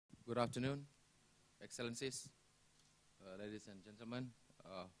Good afternoon, Excellencies, ladies and gentlemen,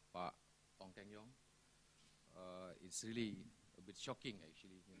 Pak Ong Keng Yong. It's really a bit shocking,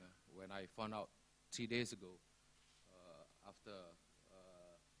 actually, when I found out 3 days ago, after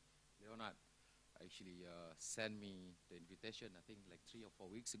Leonard actually sent me the invitation, I think like 3 or 4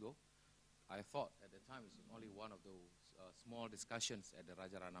 weeks ago. I thought at the time it was only one of those small discussions at the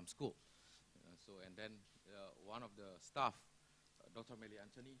Rajaratnam School. And then one of the staff, Dr. Melly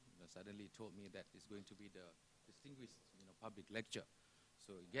Anthony, suddenly told me that it's going to be the distinguished, public lecture.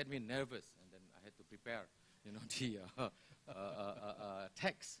 So it get me nervous, and then I had to prepare, the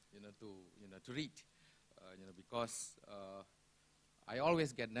text, to read, because I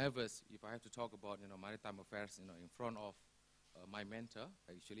always get nervous if I have to talk about, maritime affairs, in front of my mentor,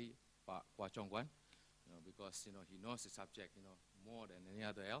 actually, Pak Kwa Chong Guan, because, he knows the subject, more than any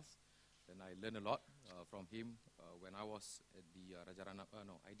other else. And I learned a lot from him when I was at the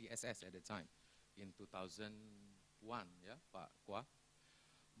IDSS at the time in 2001, yeah, Pak Kwa.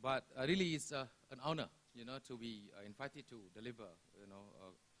 But really, it's an honor, to be invited to deliver,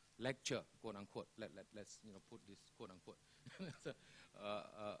 a lecture, quote unquote. Let's put this quote unquote,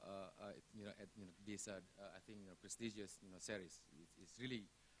 at this I think prestigious series. It's really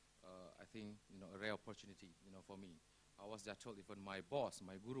I think a rare opportunity for me. I was just told even my boss,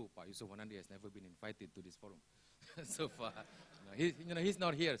 my guru, Pak Yusuf Wanandi, has never been invited to this forum so far. He's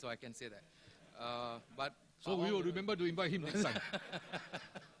not here, so I can say that. But so we will remember to invite him next time.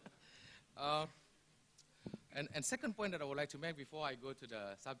 And second point that I would like to make before I go to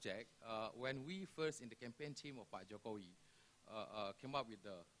the subject, when we first in the campaign team of Pak Jokowi came up with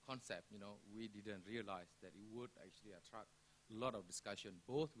the concept, we didn't realize that it would actually attract a lot of discussion,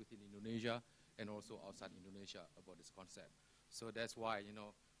 both within Indonesia and also outside Indonesia about this concept. So that's why,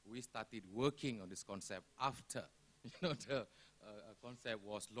 we started working on this concept after, the concept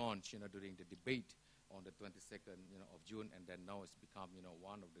was launched, during the debate on the 22nd, of June, and then now it's become,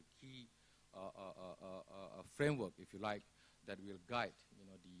 one of the key framework, if you like, that will guide,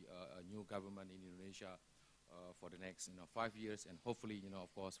 the new government in Indonesia for the next, 5 years, and hopefully,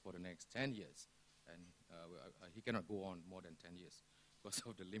 of course, for the next 10 years. And he cannot go on more than 10 years because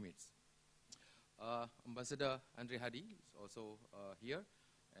of the limits. Ambassador Andre Hadi is also here,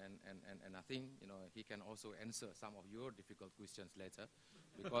 and I think he can also answer some of your difficult questions later,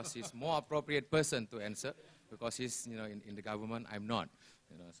 because he's more appropriate person to answer, because he's in the government. I'm not,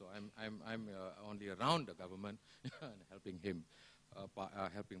 so I'm only around the government and helping him,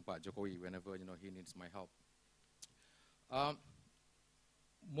 helping Pak Jokowi whenever he needs my help.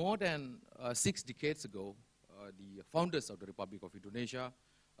 More than 6 decades ago, the founders of the Republic of Indonesia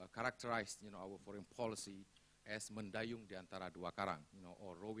characterized, our foreign policy as mendayung di antara dua karang,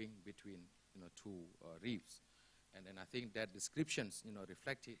 or rowing between, two reefs. And I think that descriptions,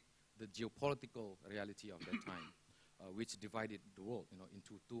 reflected the geopolitical reality of that time, which divided the world,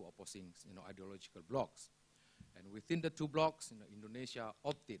 into two opposing, ideological blocks. And within the two blocks, Indonesia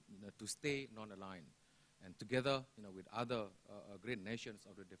opted, to stay non-aligned. And together, with other great nations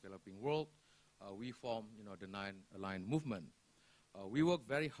of the developing world, we formed, the Nine-Aligned Movement. We work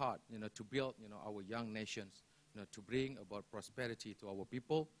very hard, to build, our young nations, to bring about prosperity to our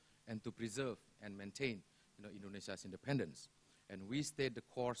people and to preserve and maintain, Indonesia's independence. And we stayed the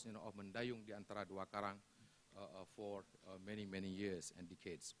course, of mendayung di antara dua karang for many, many years and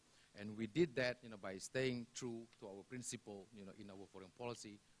decades. And we did that, by staying true to our principle, in our foreign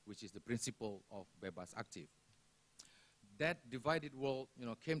policy, which is the principle of bebas aktif. That divided world,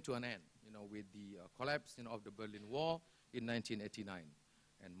 came to an end, with the collapse, of the Berlin Wall in 1989.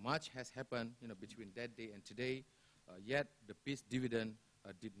 And much has happened, between that day and today, yet the peace dividend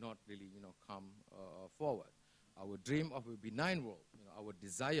did not really, come forward. Our dream of a benign world, our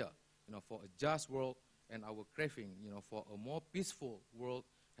desire, for a just world, and our craving, for a more peaceful world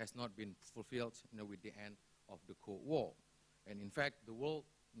has not been fulfilled, with the end of the Cold War. And in fact, the world,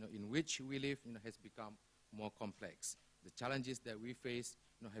 in which we live, has become more complex. The challenges that we face,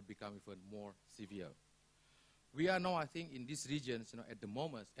 have become even more severe. We are now, I think, in these regions, at the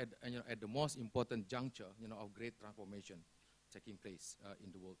moment, at the most important juncture, of great transformation taking place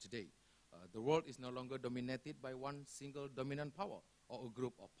in the world today. The world is no longer dominated by one single dominant power or a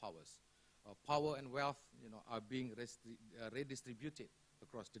group of powers. Power and wealth, are being redistributed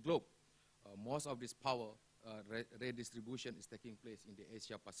across the globe. Most of this power redistribution is taking place in the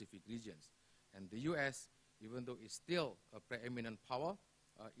Asia-Pacific regions. And the US, even though it's still a preeminent power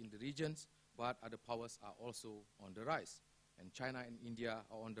in the regions, but other powers are also on the rise. And China and India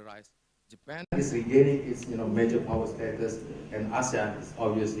are on the rise. Japan is regaining its major power status, and ASEAN is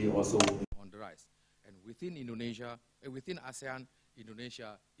obviously also on the rise. And within Indonesia, within ASEAN,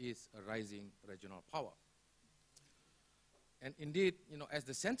 Indonesia is a rising regional power. And indeed, as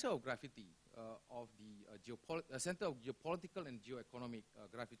the center of gravity of the center of geopolitical and geoeconomic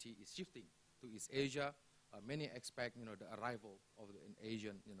gravity is shifting to East Asia, many expect, the arrival of an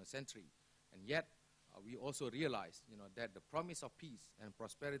Asian, century. And yet, we also realize, that the promise of peace and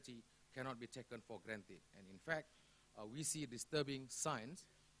prosperity cannot be taken for granted. And in fact, we see disturbing signs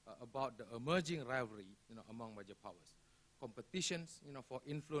about the emerging rivalry, among major powers. Competitions, for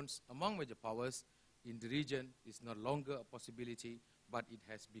influence among major powers in the region is no longer a possibility, but it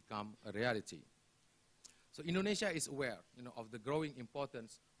has become a reality. So Indonesia is aware, of the growing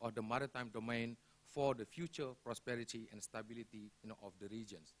importance of the maritime domain for the future prosperity and stability, of the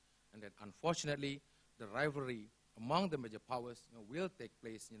regions. And that unfortunately, the rivalry among the major powers, will take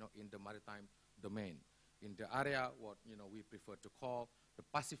place, in the maritime domain, in the area what, we prefer to call the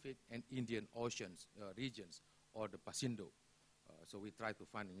Pacific and Indian Oceans regions, or the PASINDO. So we try to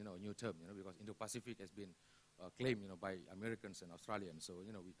find, a new term, because Indo-Pacific has been claimed, by Americans and Australians. So,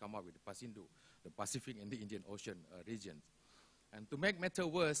 we come up with the PASINDO, the Pacific and the Indian Ocean regions. And to make matter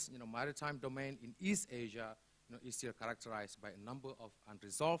worse, maritime domain in East Asia, is still characterized by a number of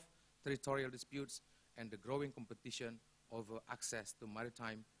unresolved territorial disputes and the growing competition over access to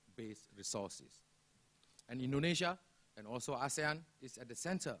maritime-based resources. And Indonesia and also ASEAN is at the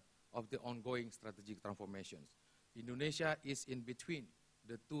center of the ongoing strategic transformations. Indonesia is in between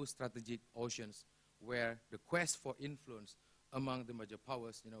the two strategic oceans where the quest for influence among the major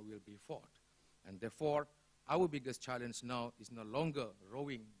powers, will be fought. And therefore, our biggest challenge now is no longer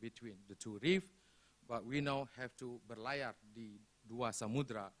rowing between the two reefs, but we now have to berlayar di dua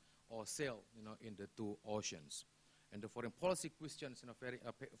samudra, or sail, in the two oceans. And the foreign policy questions,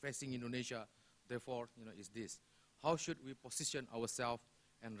 facing Indonesia, therefore, is this: how should we position ourselves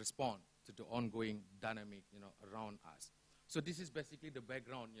and respond to the ongoing dynamic, around us? So this is basically the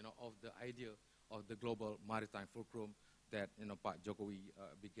background, of the idea of the global maritime fulcrum that, Pak Jokowi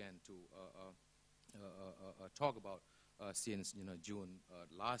began to talk about since, June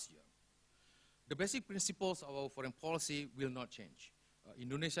last year. The basic principles of our foreign policy will not change.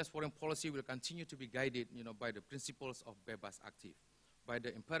 Indonesia's foreign policy will continue to be guided, by the principles of bebas aktif, by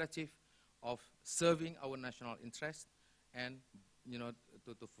the imperative of serving our national interest and,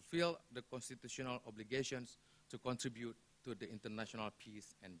 to fulfill the constitutional obligations to contribute to the international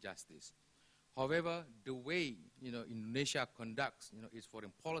peace and justice. However, the way, Indonesia conducts, its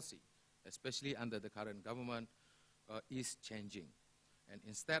foreign policy, especially under the current government, is changing. And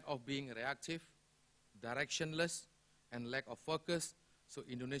instead of being reactive, directionless, and lack of focus, so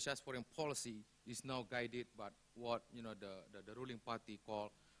Indonesia's foreign policy is now guided by what, the ruling party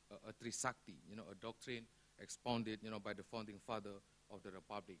call a Trisakti, a doctrine expounded, by the founding father of the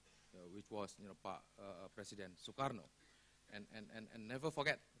Republic, which was, President Sukarno. And never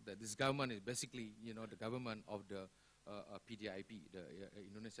forget that this government is basically, the government of the PDIP, the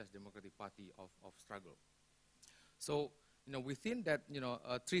Indonesia's Democratic Party of Struggle. So, within that,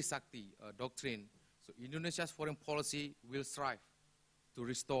 Trisakti doctrine, so Indonesia's foreign policy will strive to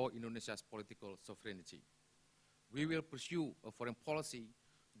restore Indonesia's political sovereignty. We will pursue a foreign policy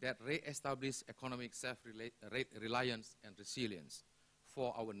that re-establishes economic self-reliance and resilience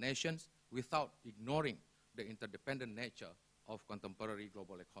for our nations without ignoring the interdependent nature of contemporary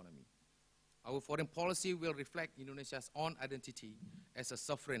global economy. Our foreign policy will reflect Indonesia's own identity as a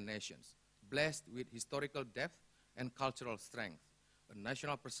sovereign nation, blessed with historical depth and cultural strength, a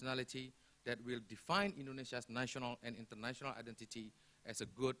national personality that will define Indonesia's national and international identity as a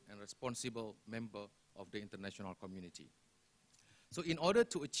good and responsible member of the international community. So in order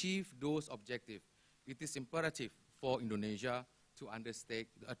to achieve those objectives, it is imperative for Indonesia to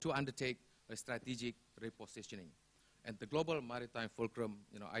undertake a strategic repositioning. And the global maritime fulcrum,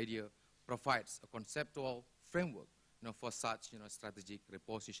 idea provides a conceptual framework, for such, strategic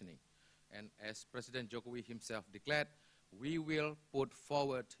repositioning. And as President Jokowi himself declared, we will put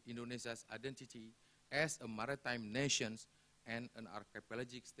forward Indonesia's identity as a maritime nation and an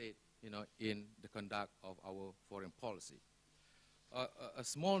archipelagic state, in the conduct of our foreign policy. A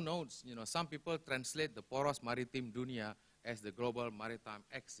small note, some people translate the poros maritim dunia as the global maritime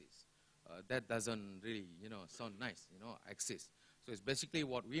axis. That doesn't really, sound nice, axis. So it's basically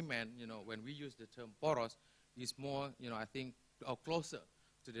what we meant, when we use the term poros, is more, I think, or closer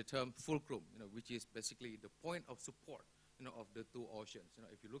to the term fulcrum, which is basically the point of support, of the two oceans.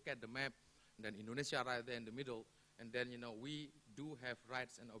 If you look at the map, then Indonesia right there in the middle, and then, we do have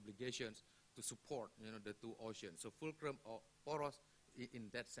rights and obligations to support, the two oceans. So fulcrum or poros in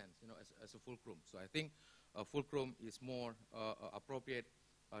that sense, as a fulcrum. So I think fulcrum is more appropriate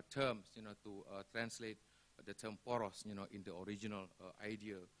terms, to translate the term poros, in the original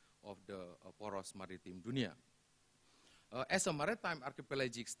idea of the poros maritim dunia. As a maritime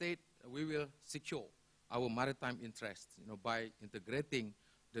archipelagic state, we will secure our maritime interests, by integrating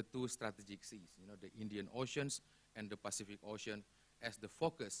the two strategic seas, the Indian Oceans and the Pacific Ocean, as the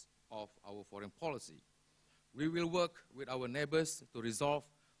focus of our foreign policy. We will work with our neighbors to resolve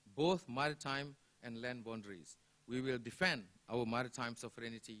both maritime and land boundaries. We will defend our maritime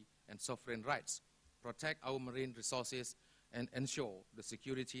sovereignty and sovereign rights, protect our marine resources, and ensure the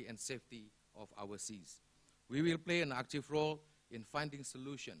security and safety of our seas. We will play an active role in finding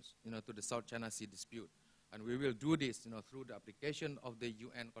solutions, to the South China Sea dispute. And we will do this, through the application of the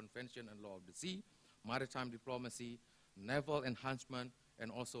UN Convention and Law of the Sea, maritime diplomacy, naval enhancement,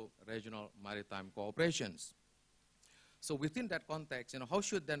 and also regional maritime cooperations. So within that context, how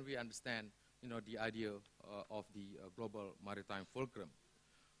should then we understand, the idea of the global maritime fulcrum?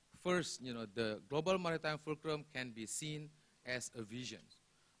 First, the global maritime fulcrum can be seen as a vision.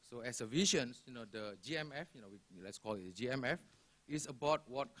 So as a vision, the GMF, let's call it the GMF, is about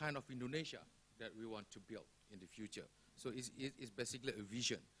what kind of Indonesia that we want to build in the future. So it's basically a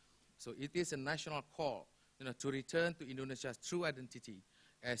vision. So it is a national call, to return to Indonesia's true identity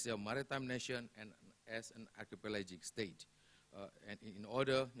as a maritime nation and as an archipelagic state. And in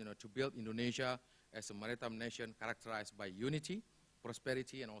order, to build Indonesia as a maritime nation characterized by unity,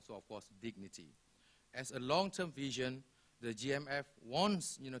 prosperity, and also, of course, dignity. As a long-term vision, the GMF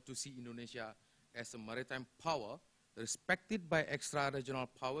wants, to see Indonesia as a maritime power respected by extra-regional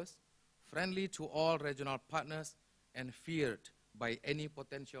powers, friendly to all regional partners, and feared by any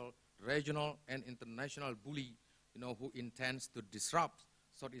potential regional and international bully, who intends to disrupt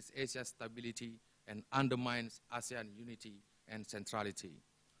Southeast Asia's stability and undermines ASEAN unity and centrality.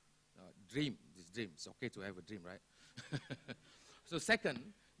 This dream, it's okay to have a dream, right? So second,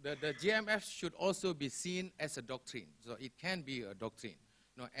 the GMF should also be seen as a doctrine. So it can be a doctrine.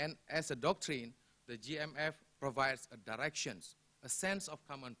 And as a doctrine, the GMF provides a directions, a sense of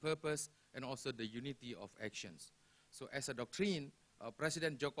common purpose, and also the unity of actions. So as a doctrine,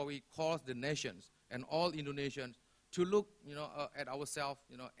 President Jokowi calls the nations and all Indonesians to look, at ourselves,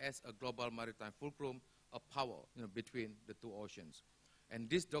 as a global maritime fulcrum, a power, between the two oceans. And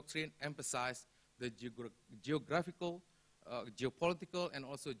this doctrine emphasizes the geographical, geopolitical, and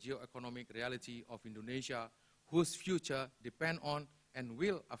also geoeconomic reality of Indonesia, whose future depend on and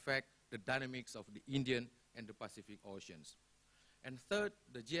will affect the dynamics of the Indian and the Pacific Oceans. And third,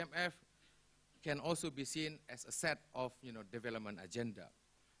 the GMF can also be seen as a set of, development agenda.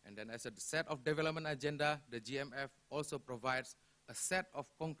 And then as a set of development agenda, the GMF also provides a set of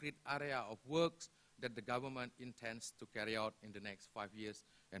concrete area of works that the government intends to carry out in the next 5 years,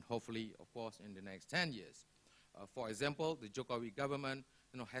 and hopefully, of course, in the next 10 years. For example, the Jokowi government,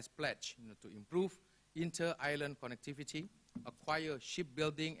 has pledged, to improve inter-island connectivity, acquire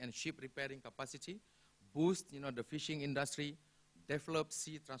shipbuilding and ship repairing capacity, boost, the fishing industry, develop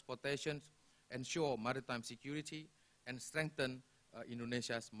sea transportation, ensure maritime security, and strengthen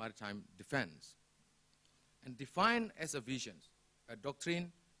Indonesia's maritime defense. And defined as a vision, a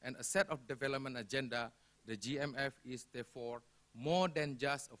doctrine, and a set of development agenda, the GMF is therefore more than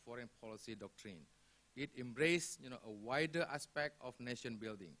just a foreign policy doctrine. It embraces, a wider aspect of nation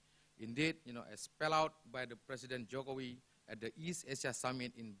building. Indeed, as spelled out by the President Jokowi at the East Asia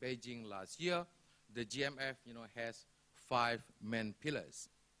Summit in Beijing last year, the GMF, has 5 main pillars.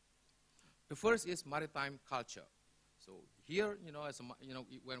 The first is maritime culture. So here,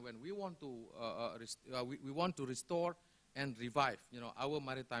 when we want to we want to restore and revive, our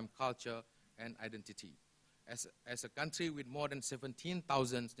maritime culture and identity. As a country with more than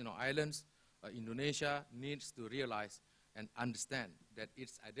 17,000, islands, Indonesia needs to realize and understand that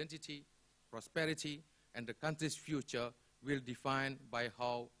its identity, prosperity, and the country's future will be defined by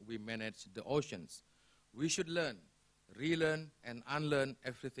how we manage the oceans. We should learn, relearn, and unlearn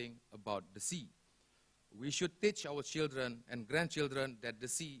everything about the sea. We should teach our children and grandchildren that the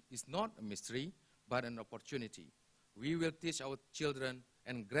sea is not a mystery, but an opportunity. We will teach our children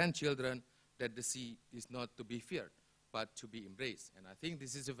and grandchildren that the sea is not to be feared, but to be embraced. And I think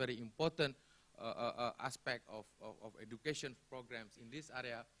this is a very important aspect of education programs in this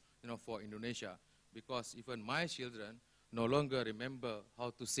area, for Indonesia, because even my children no longer remember how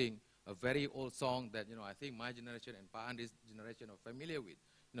to sing a very old song that, I think my generation and Pa Andi's generation are familiar with.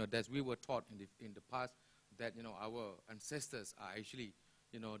 That we were taught in the past that, our ancestors are actually,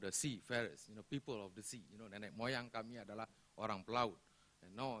 the seafarers, people of the sea. Nenek moyang kami adalah orang pelaut.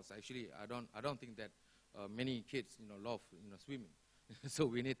 And no, it's actually, I don't think that many kids, love, swimming. So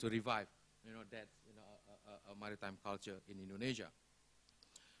we need to revive, that, a maritime culture in Indonesia.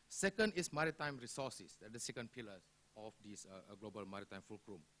 Second is maritime resources. That's the second pillar of this global maritime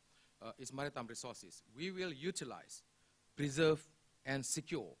fulcrum. Is maritime resources. We will utilize, preserve, and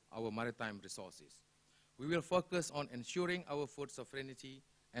secure our maritime resources. We will focus on ensuring our food sovereignty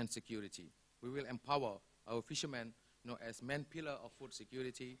and security. We will empower our fishermen, as main pillar of food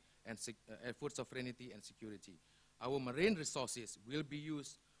security and food sovereignty and security. Our marine resources will be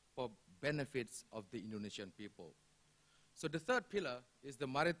used for benefits of the Indonesian people. So the third pillar is the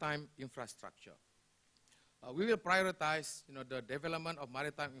maritime infrastructure. We will prioritize, the development of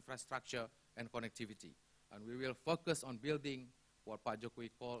maritime infrastructure and connectivity, and we will focus on building what Pak Jokowi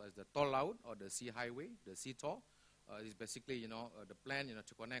called as the tol laut, or the sea highway, the sea toll. Is basically, the plan,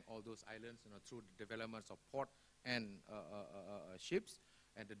 to connect all those islands, through the developments of port and ships,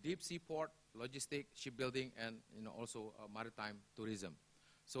 and the deep sea port, logistic, shipbuilding, and also maritime tourism.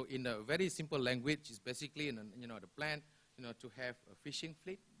 So in a very simple language, it's basically, the plan, to have a fishing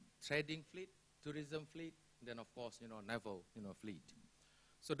fleet, trading fleet, tourism fleet, and then of course, naval, fleet.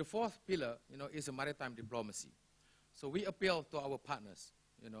 So the fourth pillar, is a maritime diplomacy. So we appeal to our partners,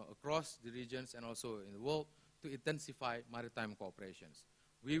 across the regions and also in the world to intensify maritime cooperations.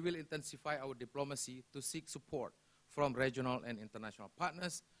 We will intensify our diplomacy to seek support from regional and international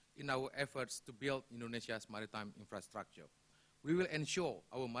partners in our efforts to build Indonesia's maritime infrastructure. We will ensure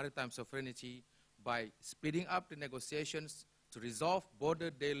our maritime sovereignty by speeding up the negotiations to resolve border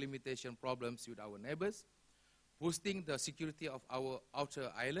delimitation problems with our neighbors, boosting the security of our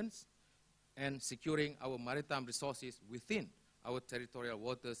outer islands, and securing our maritime resources within our territorial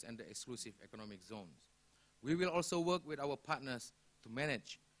waters and the exclusive economic zones. We will also work with our partners to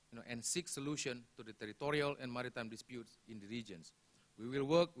manage, and seek solution to the territorial and maritime disputes in the regions. We will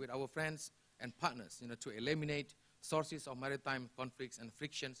work with our friends and partners, to eliminate sources of maritime conflicts and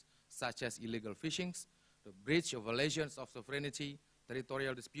frictions, such as illegal fishings, the breach of violations of sovereignty,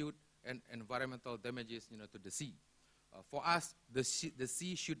 territorial dispute, and environmental damages, to the sea. For us, the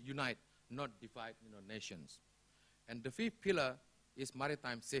sea should unite, not divide, nations. And the fifth pillar is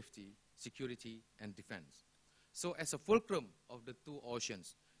maritime safety, security, and defense. So as a fulcrum of the two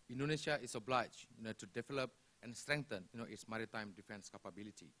oceans, Indonesia is obliged, to develop and strengthen, its maritime defense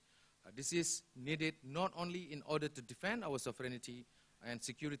capability. This is needed not only in order to defend our sovereignty and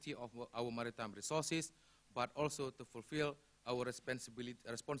security of our maritime resources, but also to fulfill our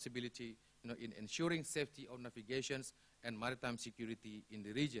responsibility, in ensuring safety of navigations and maritime security in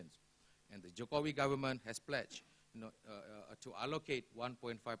the regions. And the Jokowi government has pledged, to allocate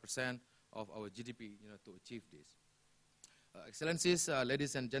 1.5% of our GDP, to achieve this. Excellencies,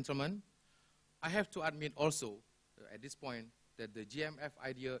 ladies and gentlemen, I have to admit also at this point that the GMF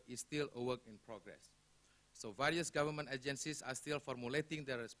idea is still a work in progress. So various government agencies are still formulating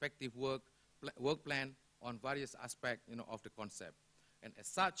their respective work plan on various aspects, of the concept. And as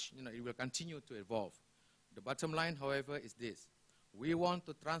such, it will continue to evolve. The bottom line, however, is this. We want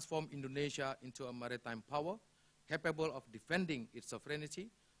to transform Indonesia into a maritime power capable of defending its sovereignty,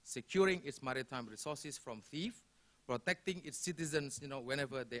 securing its maritime resources from thieves, protecting its citizens,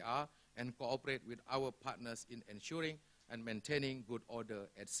 whenever they are, and cooperate with our partners in ensuring and maintaining good order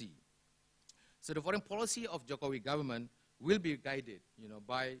at sea. So the foreign policy of Jokowi government will be guided,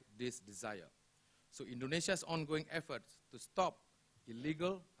 by this desire. So Indonesia's ongoing efforts to stop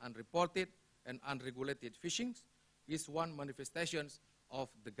illegal, unreported, and unregulated fishing is one manifestation of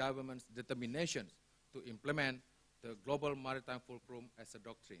the government's determination to implement the global maritime fulcrum as a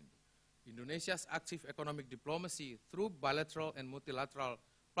doctrine. Indonesia's active economic diplomacy through bilateral and multilateral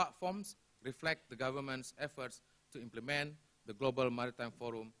platforms reflect the government's efforts to implement the global maritime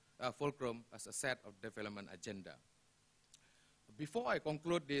fulcrum as a set of development agenda. Before I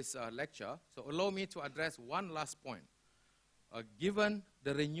conclude this lecture, so allow me to address one last point. Given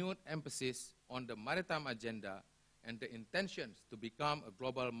the renewed emphasis on the maritime agenda and the intentions to become a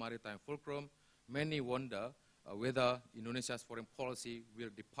global maritime fulcrum, many wonder whether Indonesia's foreign policy will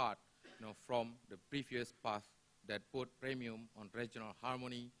depart, from the previous path that put premium on regional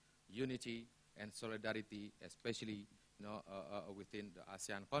harmony, unity, and solidarity, especially within the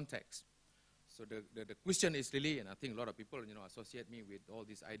ASEAN context. So the question is really, and I think a lot of people associate me with all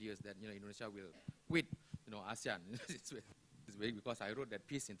these ideas that Indonesia will quit ASEAN. It's because I wrote that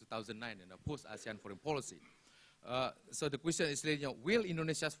piece in 2009 in a post-ASEAN foreign policy. So the question is really, will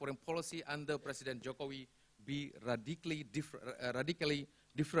Indonesia's foreign policy under President Jokowi be radically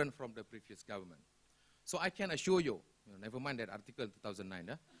different from the previous government? So I can assure you, never mind that article in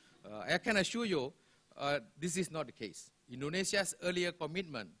 2009, I can assure you this is not the case. Indonesia's earlier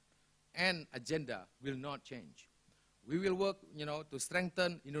commitment and agenda will not change. We will work, to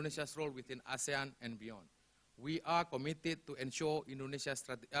strengthen Indonesia's role within ASEAN and beyond. we are committed to ensure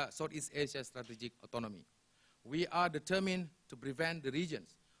Southeast Asia strategic autonomy. We are determined to prevent the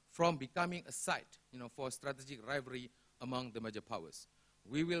regions from becoming a site, for strategic rivalry among the major powers.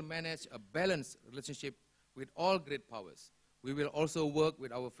 We will manage a balanced relationship with all great powers. We will also work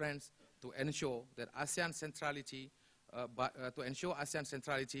with our friends to ensure that ASEAN centrality,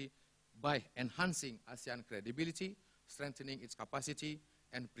 by enhancing ASEAN credibility, strengthening its capacity,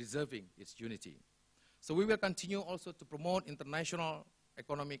 and preserving its unity. So we will continue also to promote international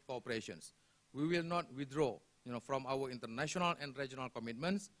economic cooperations. We will not withdraw, from our international and regional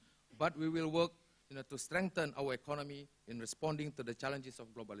commitments, but we will work, to strengthen our economy in responding to the challenges of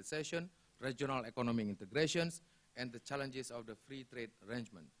globalization, regional economic integrations, and the challenges of the free trade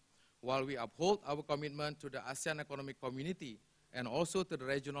arrangement. While we uphold our commitment to the ASEAN Economic Community and also to the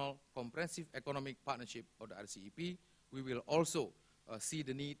Regional Comprehensive Economic Partnership, or the RCEP, we will also see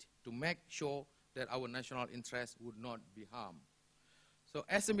the need to make sure that our national interests would not be harmed. So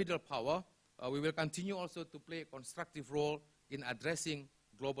as a middle power, we will continue also to play a constructive role in addressing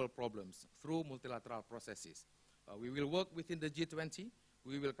global problems through multilateral processes. We will work within the G20.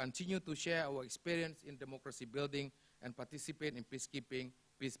 We will continue to share our experience in democracy building and participate in peacekeeping,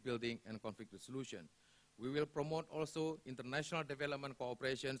 peace building, and conflict resolution. We will promote also international development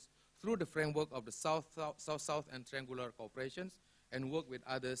cooperations through the framework of the South-South and triangular cooperations, and work with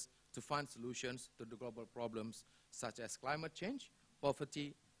others to find solutions to the global problems such as climate change,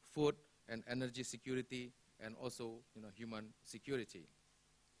 poverty, food and energy security, and also human security.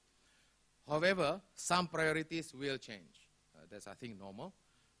 However, some priorities will change. That's, I think, normal.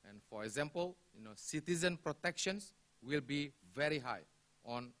 And for example, citizen protections will be very high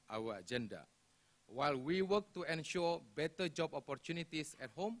on our agenda. While we work to ensure better job opportunities at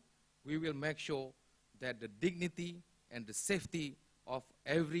home, we will make sure that the dignity and the safety of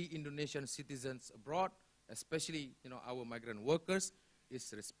every Indonesian citizens abroad, especially our migrant workers,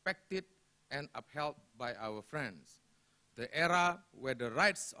 is respected and upheld by our friends. The era where the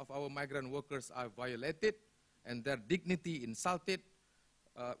rights of our migrant workers are violated and their dignity insulted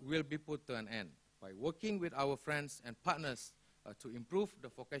will be put to an end by working with our friends and partners to improve the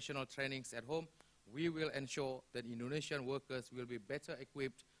vocational trainings at home. We will ensure that Indonesian workers will be better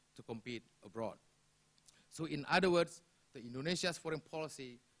equipped to compete abroad. So in other words, the Indonesia's foreign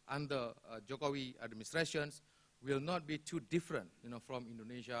policy under Jokowi administrations will not be too different from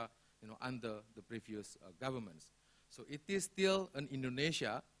Indonesia under the previous governments. So it is still an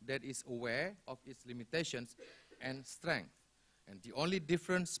Indonesia that is aware of its limitations and strength. And the only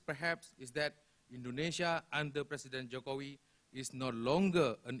difference perhaps is that Indonesia under President Jokowi is no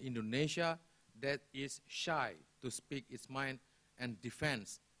longer an Indonesia that is shy to speak its mind and defend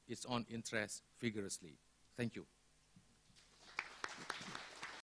its own interests vigorously. Thank you.